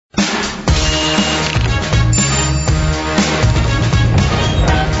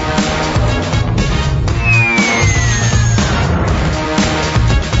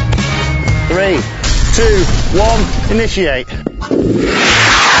2, 1, initiate.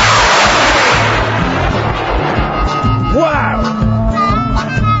 Wow!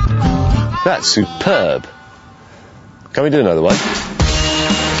 That's superb. Can we do another one?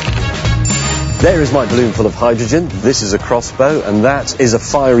 There is my balloon full of hydrogen. This is a crossbow, and that is a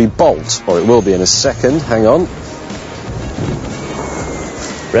fiery bolt, or it will be in a second. Hang on.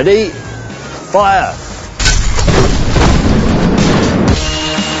 Ready? Fire!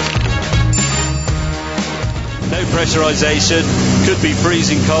 No pressurisation, could be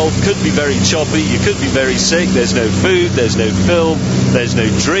freezing cold, could be very choppy, you could be very sick, there's no food, there's no film, there's no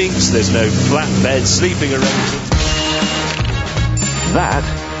drinks, there's no flatbed sleeping arrangements. That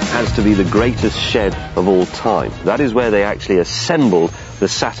has to be the greatest shed of all time. That is where they actually assembled the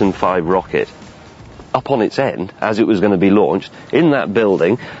Saturn V rocket. Up on its end, as it was going to be launched, in that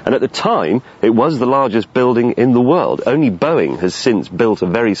building, and at the time, it was the largest building in the world. Only Boeing has since built a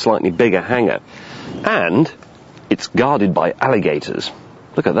very slightly bigger hangar. And it's guarded by alligators.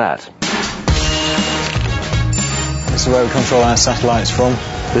 Look at that. This is where we control our satellites from.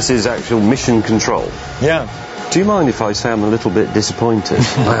 This is actual mission control. Yeah. Do you mind if I say I'm a little bit disappointed?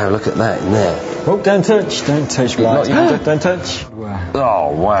 Wow, look at that in there. Oh, don't touch, right. Don't touch. Wow.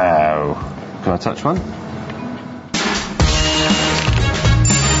 Oh, wow. Can I touch one?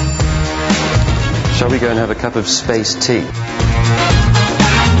 Shall we go and have a cup of space tea?